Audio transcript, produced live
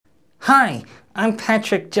Hi, I'm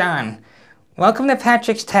Patrick John. Welcome to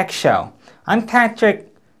Patrick's Tech Show. I'm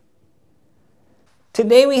Patrick.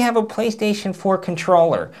 Today we have a PlayStation 4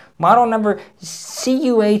 controller, model number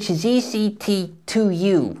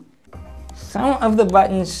CUHZCT2U. Some of the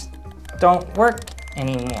buttons don't work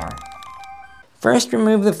anymore. First,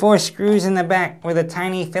 remove the 4 screws in the back with a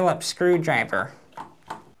tiny Phillips screwdriver.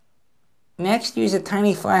 Next, use a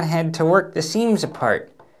tiny flathead to work the seams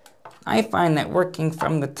apart. I find that working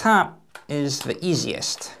from the top is the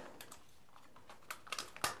easiest.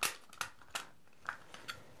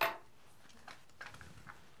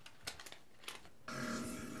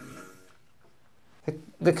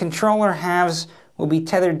 The controller halves will be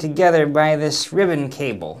tethered together by this ribbon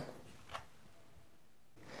cable.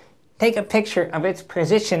 Take a picture of its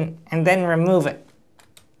position and then remove it.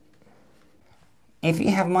 If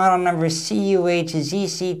you have model number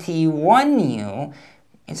CUHZCT1U,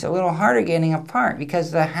 it's a little harder getting apart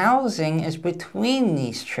because the housing is between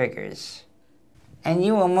these triggers. And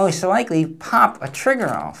you will most likely pop a trigger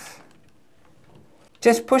off.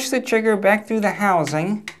 Just push the trigger back through the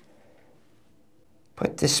housing.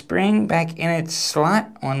 Put the spring back in its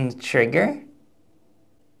slot on the trigger.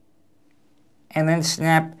 And then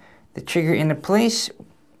snap the trigger into place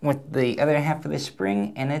with the other half of the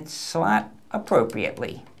spring in its slot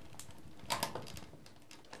appropriately.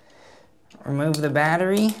 Remove the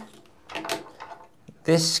battery,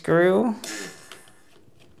 this screw,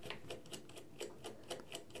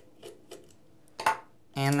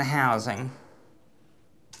 and the housing.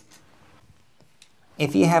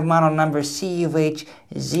 If you have model number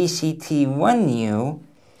CUHZCT1U,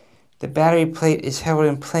 the battery plate is held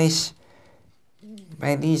in place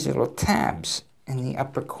by these little tabs in the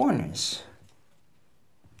upper corners.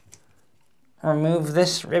 Remove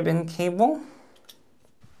this ribbon cable.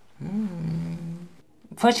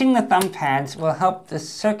 Pushing the thumb pads will help the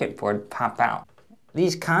circuit board pop out.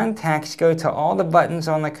 These contacts go to all the buttons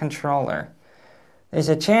on the controller. There's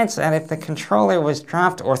a chance that if the controller was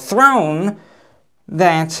dropped or thrown,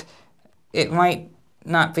 that it might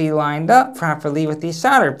not be lined up properly with these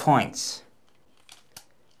solder points.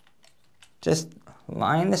 Just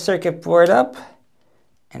line the circuit board up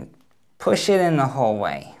and push it in the whole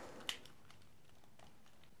way.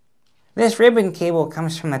 This ribbon cable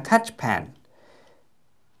comes from the touchpad.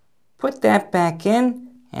 Put that back in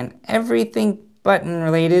and everything button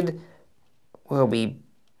related will be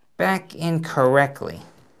back in correctly.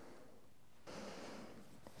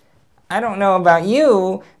 I don't know about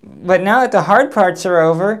you, but now that the hard parts are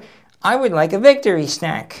over, I would like a victory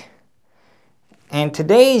snack. And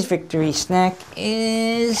today's victory snack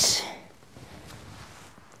is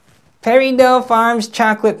Perrydale Farms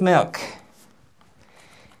chocolate milk.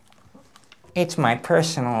 It's my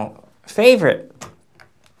personal favorite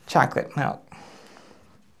chocolate milk.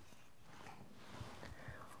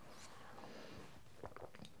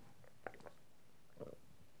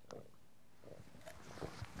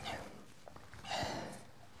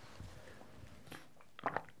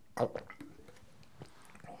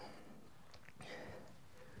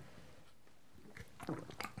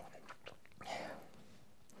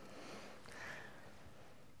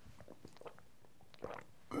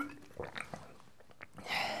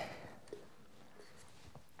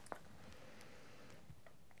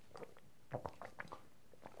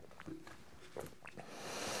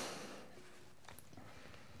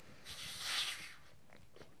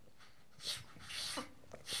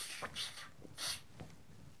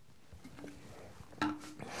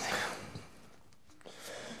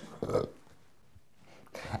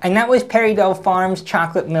 And that was Perrydale Farms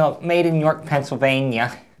chocolate milk made in York,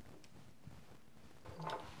 Pennsylvania.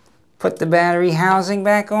 Put the battery housing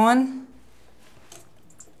back on.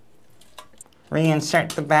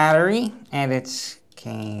 Reinsert the battery and its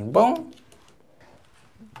cable.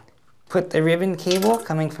 Put the ribbon cable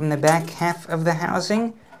coming from the back half of the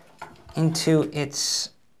housing into its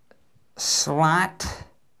slot.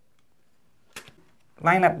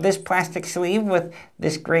 Line up this plastic sleeve with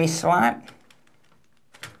this gray slot.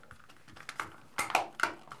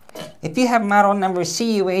 If you have model number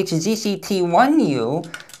CUHZCT1U,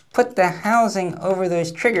 put the housing over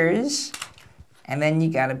those triggers, and then you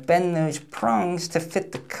gotta bend those prongs to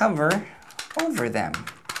fit the cover over them.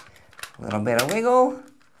 A little bit of wiggle,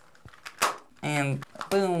 and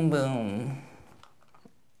boom, boom.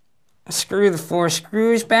 Screw the 4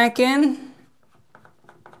 screws back in.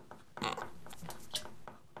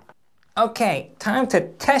 Okay, time to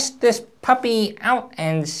test this puppy out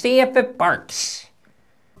and see if it barks.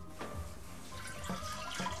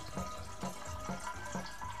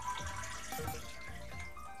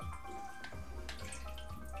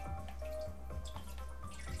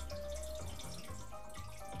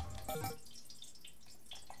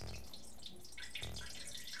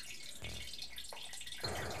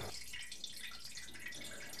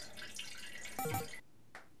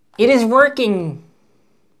 It is working!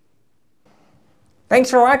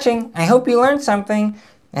 Thanks for watching. I hope you learned something.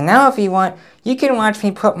 And now if you want, you can watch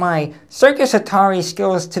me put my Circus Atari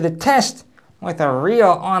skills to the test with a real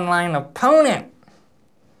online opponent.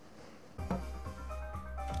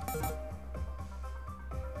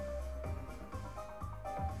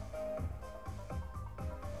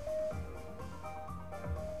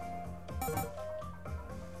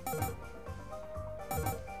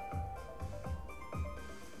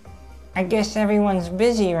 I guess everyone's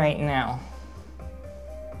busy right now.